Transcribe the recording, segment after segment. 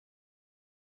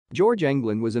George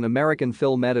Englund was an American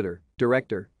film editor,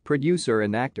 director, producer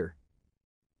and actor.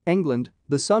 Englund,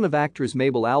 the son of actress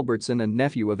Mabel Albertson and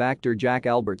nephew of actor Jack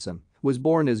Albertson, was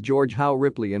born as George Howe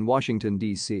Ripley in Washington,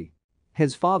 D.C.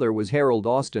 His father was Harold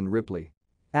Austin Ripley.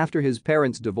 After his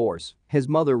parents' divorce, his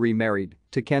mother remarried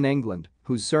to Ken Englund,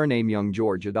 whose surname young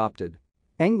George adopted.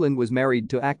 Englund was married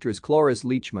to actress Cloris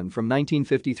Leachman from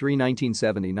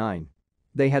 1953-1979.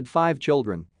 They had 5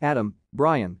 children: Adam,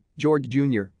 Brian, George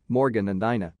Jr., Morgan and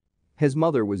Ina. His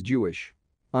mother was Jewish.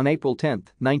 On April 10,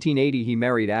 1980 he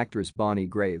married actress Bonnie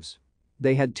Graves.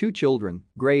 They had 2 children,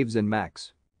 Graves and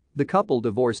Max. The couple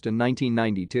divorced in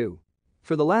 1992.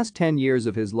 For the last 10 years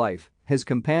of his life, his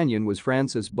companion was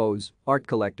Frances Bowes, art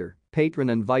collector, patron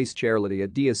and vice chairlady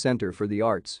at Dia Center for the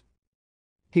Arts.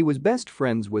 He was best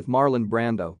friends with Marlon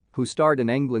Brando, who starred in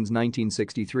Englund's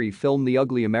 1963 film The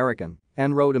Ugly American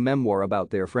and wrote a memoir about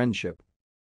their friendship.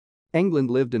 Englund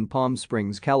lived in Palm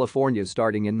Springs, California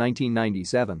starting in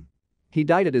 1997. He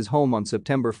died at his home on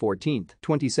September 14,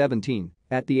 2017,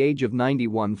 at the age of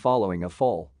 91 following a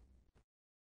fall.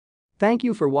 Thank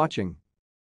you for watching.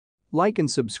 Like and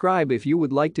subscribe if you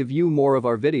would like to view more of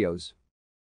our videos.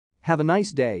 Have a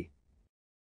nice day.